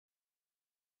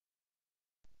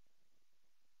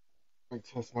Mic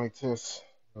test.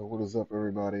 What is up,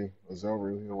 everybody?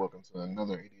 Berseria here. Welcome to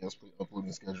another ADSplay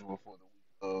uploading schedule for the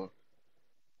week of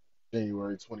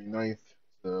January 29th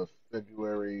to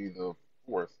February the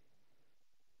 4th.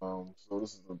 So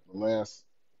this is the last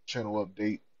channel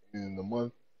update in the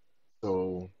month.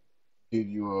 So give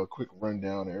you a quick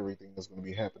rundown of everything that's going to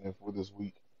be happening for this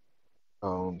week.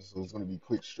 So it's going to be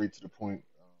quick, straight to the point.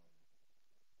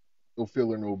 No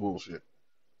filler, no bullshit.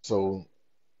 So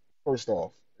first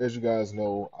off, as you guys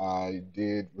know, I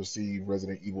did receive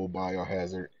Resident Evil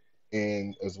Biohazard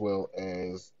and as well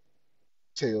as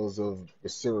Tales of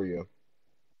Berseria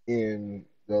in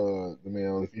the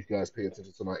mail. If you guys pay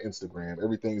attention to my Instagram,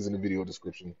 everything is in the video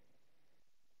description.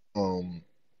 Um,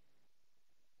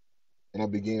 and I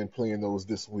began playing those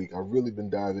this week. I've really been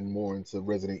diving more into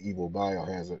Resident Evil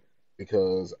Biohazard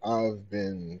because I've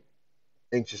been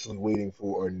anxiously waiting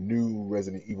for a new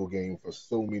Resident Evil game for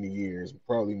so many years,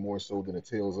 probably more so than a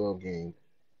Tales of game.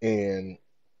 And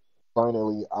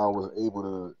finally I was able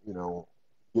to,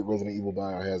 get Resident Evil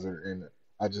Biohazard, and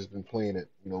I just been playing it,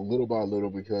 little by little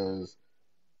because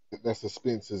that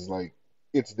suspense is like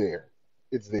it's there.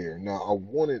 It's there. Now I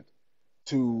wanted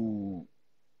to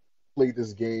play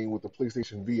this game with the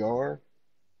PlayStation VR,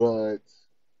 but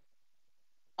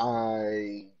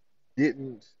I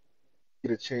didn't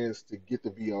get a chance to get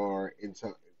the VR in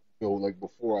time, like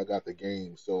before I got the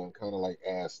game, so I'm kind of like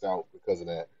assed out because of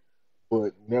that.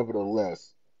 But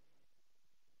nevertheless,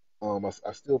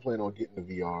 I still plan on getting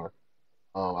the VR.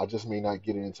 I just may not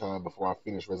get it in time before I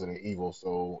finish Resident Evil,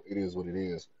 so it is what it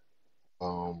is.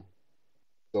 Um,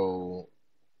 so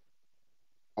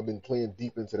I've been playing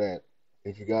deep into that.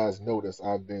 If you guys notice,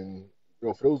 I've been,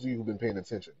 for those of you who've been paying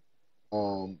attention,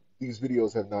 these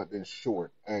videos have not been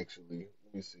short, actually.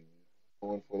 Let me see.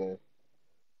 Going for the,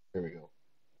 there we go.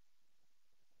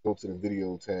 Go to the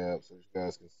video tab so you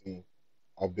guys can see.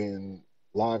 I've been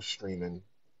live streaming.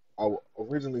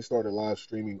 Originally started live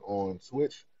streaming on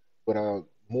Twitch, but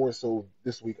more so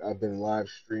this week I've been live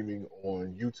streaming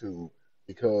on YouTube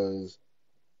because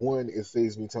one, it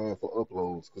saves me time for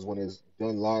uploads because when it's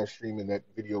done live streaming, that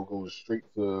video goes straight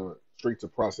to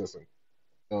processing.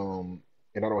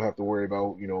 And I don't have to worry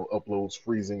about uploads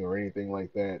freezing or anything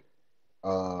like that.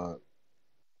 Uh,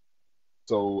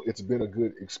 so it's been a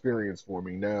good experience for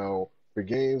me. Now for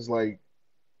games like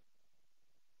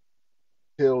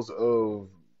Tales of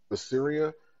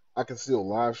Berseria, I can still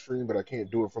live stream, but I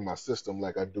can't do it from my system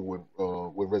like I do with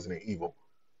Resident Evil.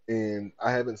 And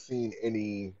I haven't seen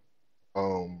any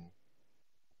um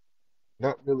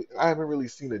not really I haven't really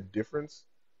seen a difference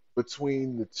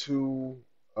between the two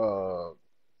uh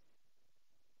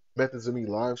methods of me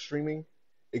live streaming,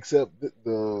 except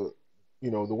the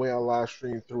way I live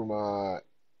stream through my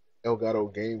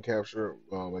Elgato Game Capture,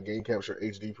 my Game Capture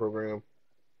HD program.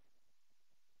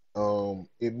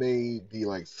 It may be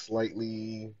like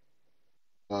slightly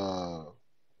uh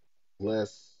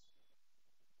less.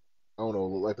 I don't know,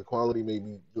 like the quality may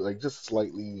be like just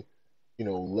slightly,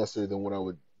 lesser than what I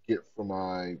would get from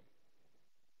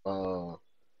uh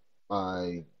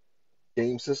my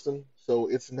game system. So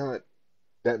it's not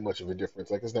that much of a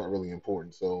difference. Like it's not really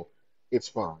important. So it's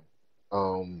fine.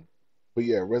 Um, but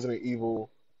yeah, Resident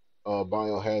Evil,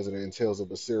 Biohazard, and Tales of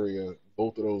Berseria,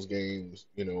 both of those games,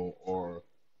 are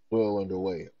well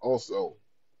underway. Also,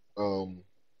 um,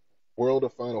 World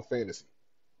of Final Fantasy.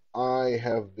 I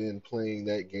have been playing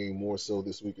that game more so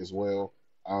this week as well.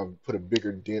 I've put a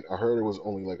bigger dent. I heard it was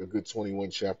only like a good 21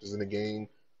 chapters in the game.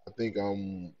 I think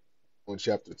I'm on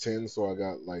chapter 10, so I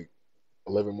got like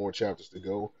 11 more chapters to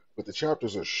go. But the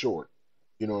chapters are short.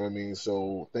 You know what I mean?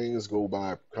 So things go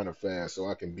by kind of fast. So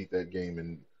I can beat that game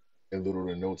in little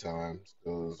to no time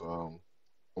because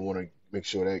I want to make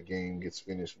sure that game gets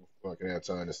finished before I can have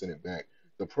time to send it back.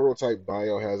 The prototype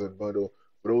Biohazard bundle,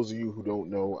 for those of you who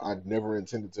don't know, I never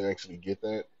intended to actually get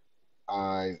that.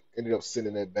 I ended up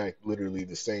sending that back literally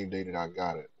the same day that I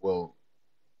got it. Well,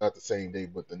 not the same day,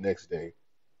 but the next day.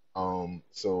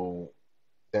 So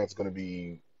that's gonna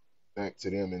be back to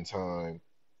them in time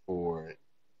for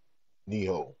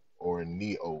Neo or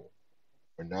Neo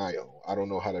or Nio. I don't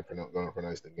know how they're gonna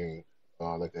pronounce the game,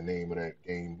 like the name of that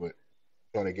game, but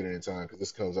trying to get it in time because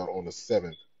this comes out on the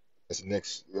 7th. That's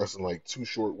in like 2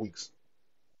 short weeks.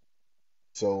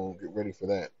 So get ready for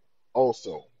that.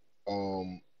 Also,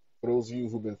 for those of you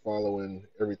who've been following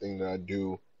everything that I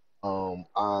do,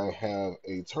 I have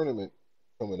a tournament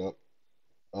coming up,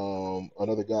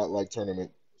 another godlike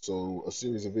tournament. So a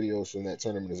series of videos from that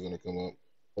tournament is going to come up.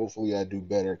 Hopefully, I do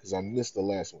better because I missed the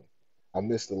last one. I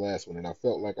missed the last one, and I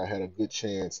felt like I had a good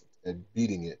chance at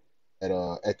beating it,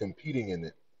 at competing in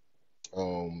it,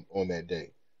 on that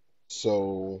day.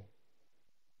 So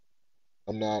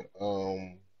I'm not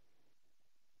I'm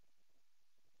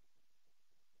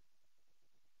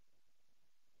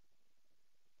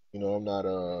not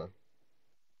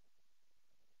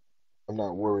I'm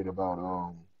not worried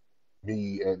about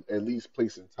me at least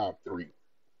placing top three.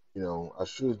 I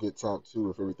should get top two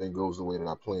if everything goes the way that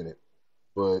I plan it,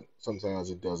 but sometimes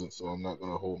it doesn't, so I'm not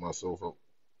gonna hold myself up.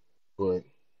 But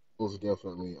most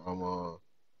definitely, I'm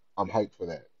hyped for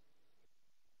that.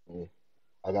 So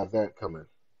I got that coming.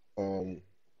 Um,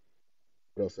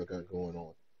 what else I got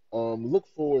going on? Look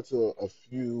forward to a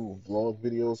few vlog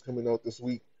videos coming out this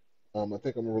week. I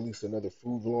think I'm gonna release another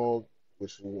food vlog,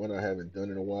 which is one I haven't done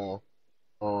in a while.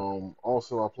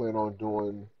 Also, I plan on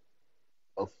doing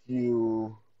a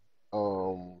few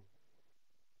um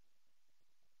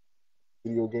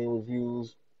video game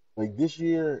reviews. Like this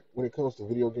year, when it comes to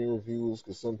video game reviews,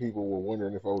 because some people were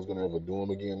wondering if I was gonna ever do them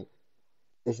again.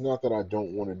 It's not that I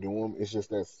don't want to do them. It's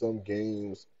just that some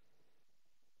games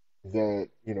that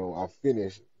I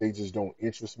finished, they just don't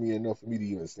interest me enough for me to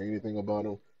even say anything about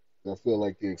them. And I feel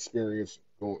like the experience,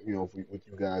 going, with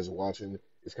you guys watching,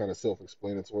 is kind of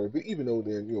self-explanatory. But even though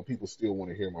then, people still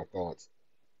want to hear my thoughts.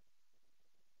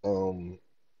 Um,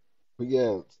 but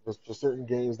yeah, for certain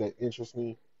games that interest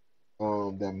me,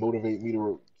 that motivate me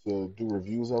to do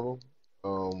reviews of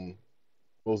them,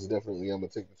 most definitely I'm gonna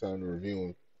take the time to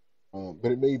review them.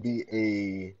 But it may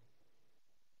be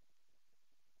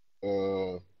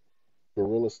a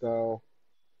guerrilla style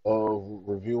of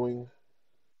reviewing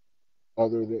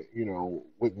other than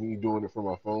with me doing it from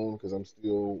my phone because I'm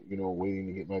still waiting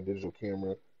to get my digital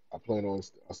camera.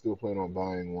 I still plan on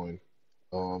buying one.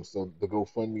 So the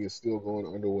GoFundMe is still going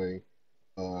underway,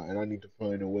 and I need to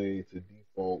find a way to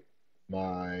default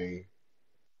my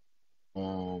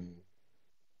um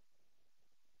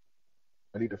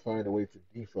I need to find a way to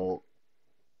default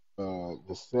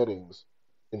the settings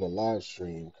in the live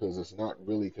stream because it's not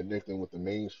really connecting with the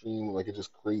mainstream. Like it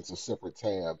just creates a separate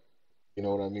tab. You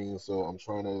know what I mean? So I'm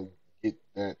trying to get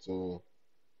that to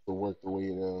work the way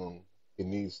it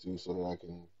needs to so that I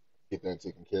can get that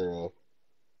taken care of.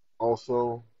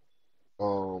 Also,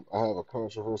 I have a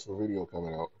controversial video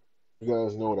coming out. You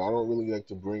guys know that I don't really like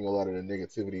to bring a lot of the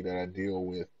negativity that I deal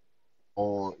with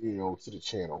on, to the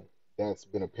channel. That's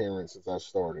been apparent since I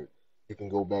started. You can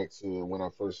go back to when I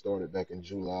first started back in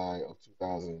July of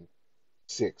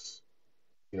 2006.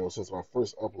 Since my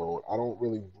first upload, I don't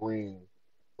really bring,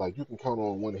 like, you can count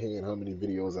on one hand how many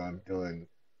videos I've done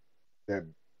that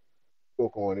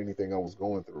spoke on anything I was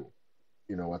going through.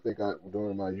 I think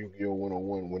during my Yu-Gi-Oh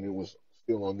 101 when it was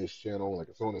still on this channel, like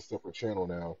it's on a separate channel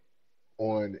now,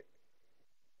 on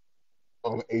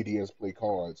ADSplay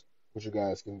cards, which you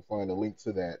guys can find a link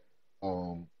to that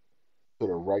um to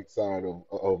the right side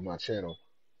of my channel.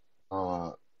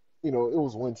 Uh, it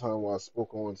was one time where I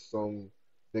spoke on some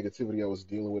negativity I was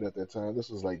dealing with at that time. This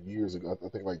was like years ago. I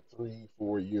think like 3,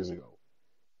 4 years ago,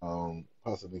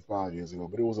 possibly 5 years ago,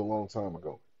 but it was a long time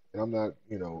ago. And I'm not,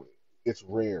 it's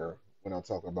rare when I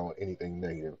talk about anything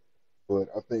negative. But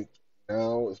I think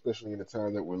now, especially in the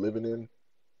time that we're living in,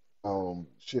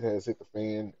 shit has hit the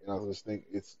fan, and I just think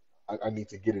I need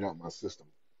to get it out my system.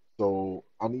 So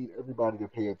I need everybody to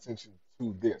pay attention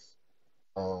to this,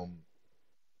 um,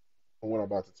 on what I'm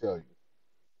about to tell you.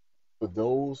 For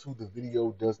those who the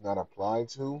video does not apply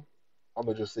to, I'm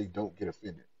gonna just say don't get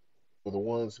offended. For the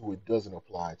ones who it doesn't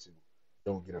apply to,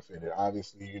 don't get offended.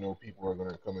 Obviously, people are going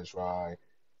to come and try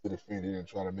to defend it and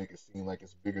try to make it seem like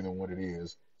it's bigger than what it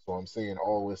is. So I'm saying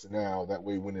all this now. That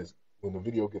way, when the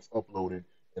video gets uploaded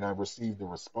and I receive the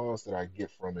response that I get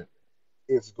from it,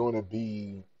 it's going to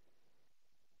be,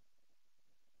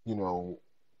 you know,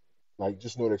 like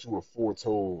just know that you were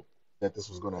foretold that this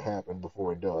was going to happen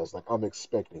before it does. Like I'm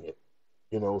expecting it,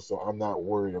 so I'm not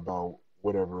worried about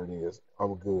whatever it is.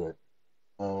 I'm good.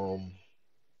 Um,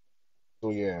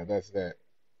 so yeah, that's that.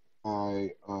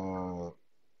 I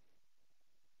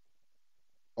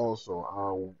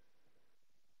also,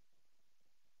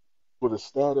 for the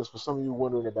status, for some of you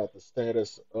wondering about the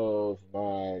status of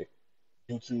my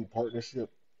YouTube partnership,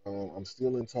 I'm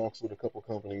still in talks with a couple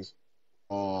companies.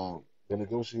 The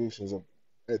negotiations are,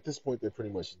 at this point, they're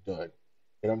pretty much done,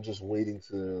 and I'm just waiting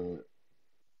to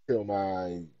tell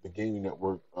the gaming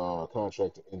network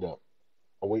contract to end up.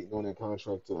 I'm waiting on that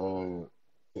contract to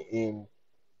end,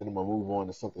 and I'm gonna move on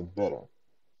to something better.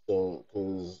 So,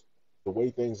 because the way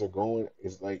things are going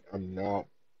is like I'm not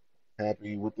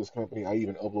happy with this company. I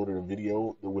even uploaded a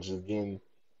video, which is again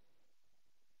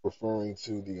referring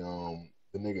to the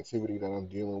negativity that I'm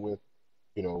dealing with.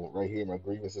 Right here, my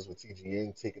grievances with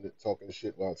TGN, talking the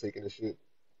shit while taking the shit.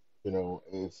 It's I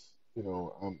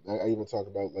even talk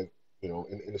about like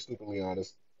in the stupidly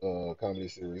honest. comedy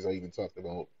series. I even talked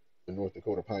about the North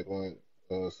Dakota pipeline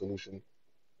solution.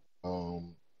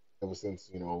 Um, ever since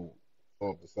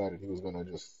Trump decided he was gonna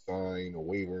just sign a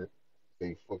waiver,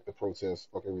 say fuck the protests,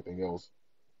 fuck everything else.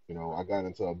 I got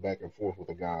into a back and forth with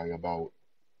a guy about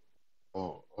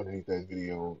underneath that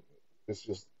video. It's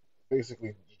just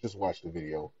basically just watch the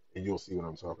video and you'll see what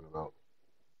I'm talking about.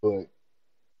 But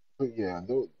but yeah,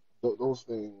 those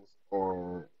things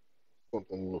are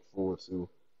something to look forward to.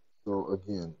 So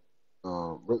again,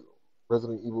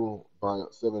 Resident Evil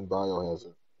 7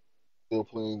 Biohazard. Still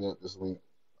playing that this week.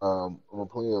 I'm gonna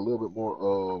play a little bit more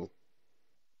of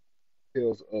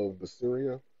Tales of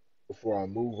Berseria before I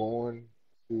move on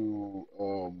to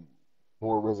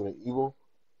more Resident Evil.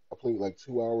 I played like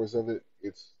 2 hours of it.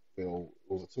 It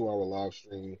was a 2 hour live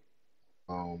stream.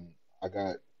 Um, I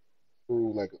got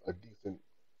through like a decent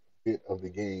bit of the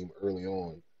game early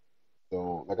on.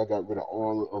 So like I got rid of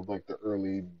all of like the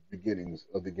early beginnings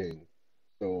of the game.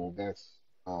 So that's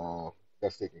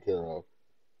taken care of.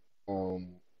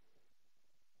 Um,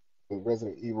 with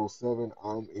Resident Evil 7,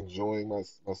 I'm enjoying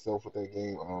myself with that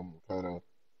game. I'm kind of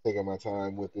taking my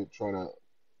time with it, trying to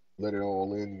let it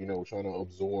all in, trying to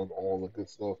absorb all the good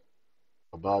stuff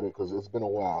about it because it's been a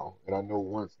while. And I know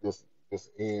once this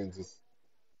ends, it's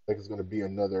like it's gonna be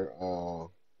another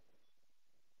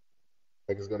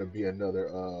like it's gonna be another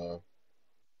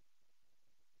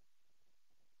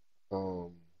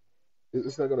um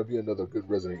it's not gonna be another good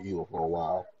Resident Evil for a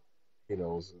while,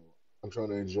 So I'm trying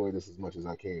to enjoy this as much as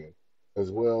I can. As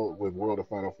well with World of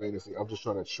Final Fantasy, I'm just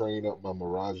trying to train up my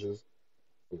mirages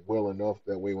well enough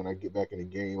that way when I get back in the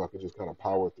game, I can just kind of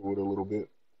power through it a little bit.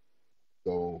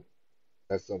 So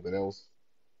that's something else.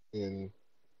 And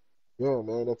yeah,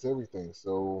 man, that's everything.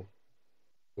 So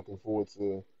looking forward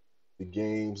to the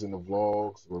games and the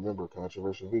vlogs. Remember,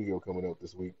 controversial video coming up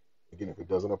this week. Again, if it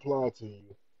doesn't apply to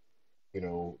you,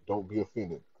 don't be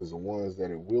offended because the ones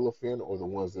that it will offend are the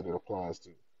ones that it applies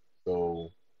to. So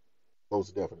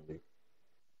most definitely.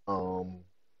 Um,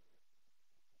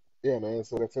 yeah, man.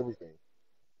 So that's everything.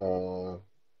 Uh,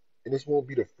 and this won't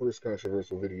be the first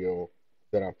controversial video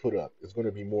that I put up. It's going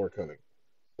to be more coming.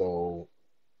 So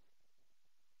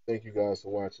thank you guys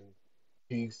for watching.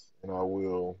 Peace, and I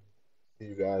will see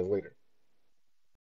you guys later.